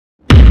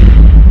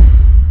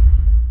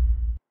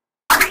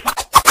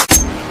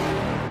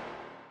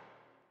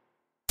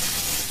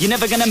You're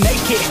never gonna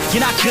make it,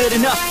 you're not good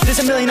enough. There's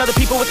a million other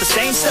people with the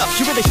same stuff.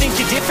 You really think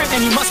you're different?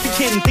 Man, you must be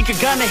kidding. Think you're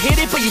gonna hit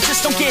it, but you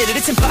just don't get it.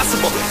 It's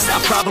impossible, it's not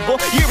probable,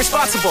 you're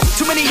irresponsible.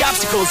 Too many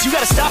obstacles, you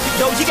gotta stop it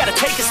though. You gotta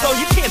take it slow,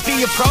 you can't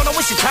be a pro. Don't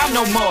waste your time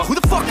no more. Who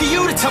the fuck are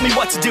you to tell me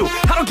what to do?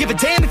 I don't give a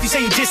damn if you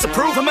say you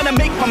disapprove. I'm gonna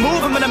make my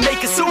move, I'm gonna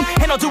make it soon.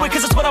 And I'll do it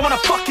cause it's what I wanna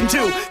fucking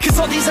do.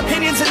 Cause all these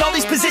opinions and all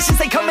these positions,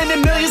 they come in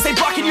millions, they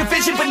blocking your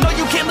vision. But no,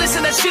 you can't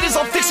listen, that shit is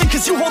all fiction.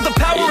 Cause you hold the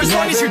power as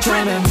long as you're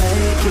dreaming.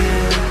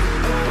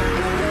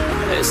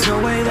 There's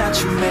no way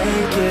that you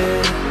make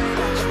it.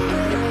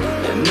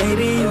 And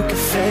maybe you can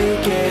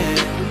fake it,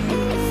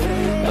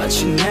 but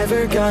you're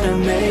never gonna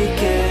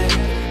make it.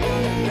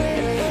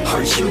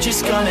 Are you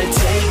just gonna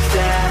take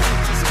that?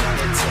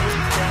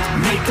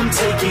 Make them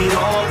take it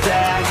all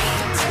back.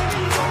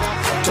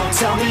 Don't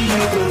tell me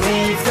you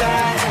believe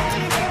that.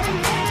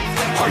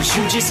 Are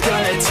you just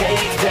gonna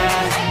take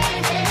that?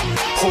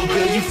 Or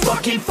will you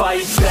fucking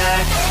fight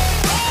back?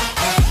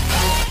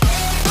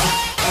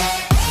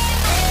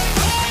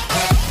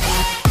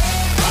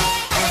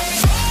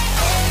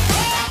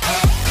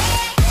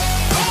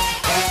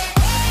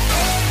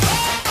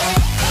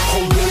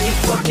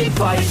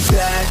 Fight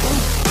back.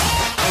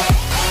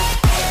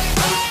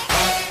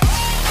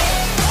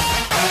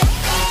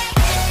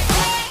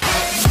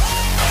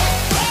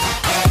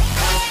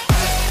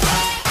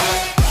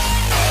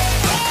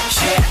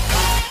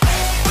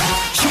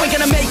 You ain't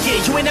gonna make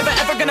it, you ain't never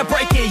ever gonna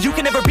break it. You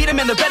can never beat them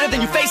and they're better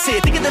than you face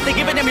it. Thinking that they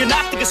give a damn, you're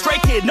not thinking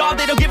straight, kid. No,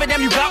 they don't give a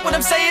damn, you got what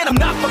I'm saying? I'm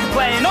not fucking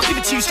playing, I'll give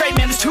it to you straight,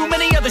 man. There's too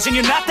many others and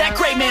you're not that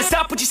great, man.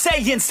 Stop what you're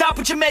saying, stop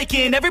what you're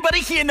making.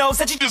 Everybody here knows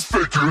that you just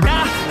faking.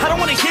 Nah, I don't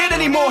wanna hear it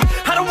anymore,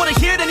 I don't wanna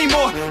hear it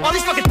anymore. All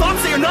these fucking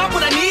thoughts, they are not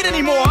what I need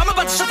anymore. I'm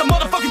about to shut the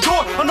motherfucking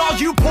door on all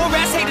you poor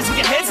ass haters with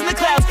your heads in the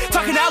clouds,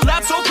 talking out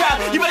loud so proud.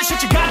 You better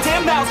shut your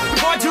goddamn mouth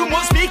before I do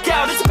more speak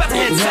out. It's about to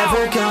head south.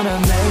 You're never gonna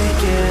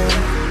make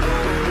it.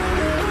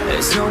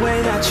 There's no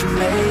way that you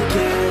make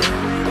it.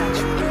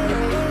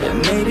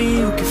 And maybe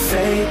you can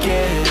fake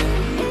it,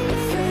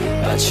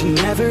 but you're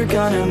never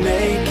gonna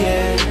make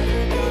it.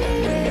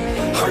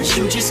 Are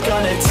you just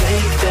gonna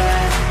take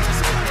that?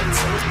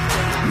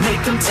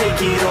 Make them take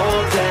it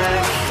all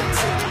back.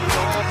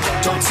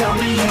 Don't tell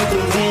me you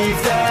believe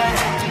that.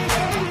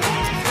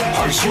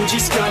 Are you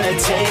just gonna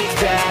take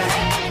that?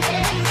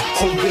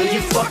 Or will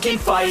you fucking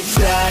fight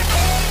back?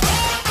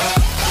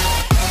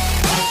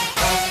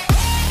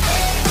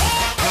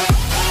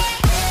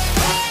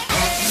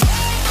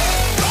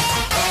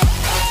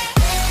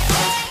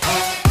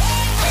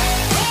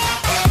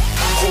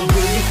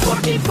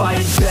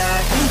 Fight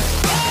back.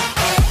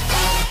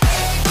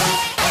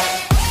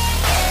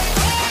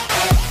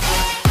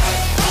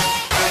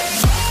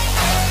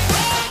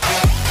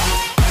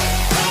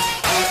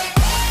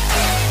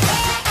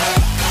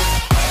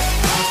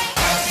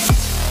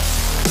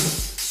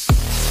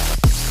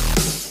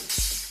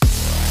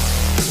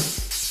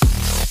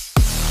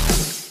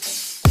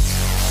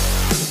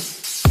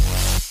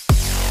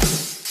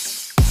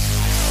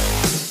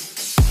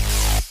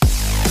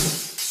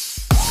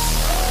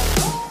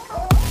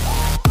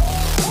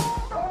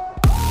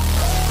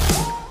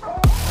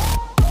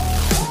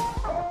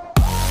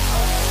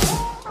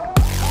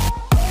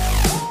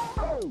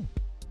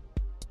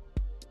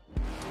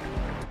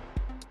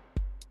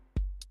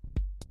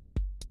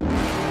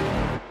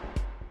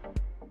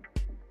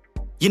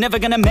 You're never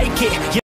gonna make it.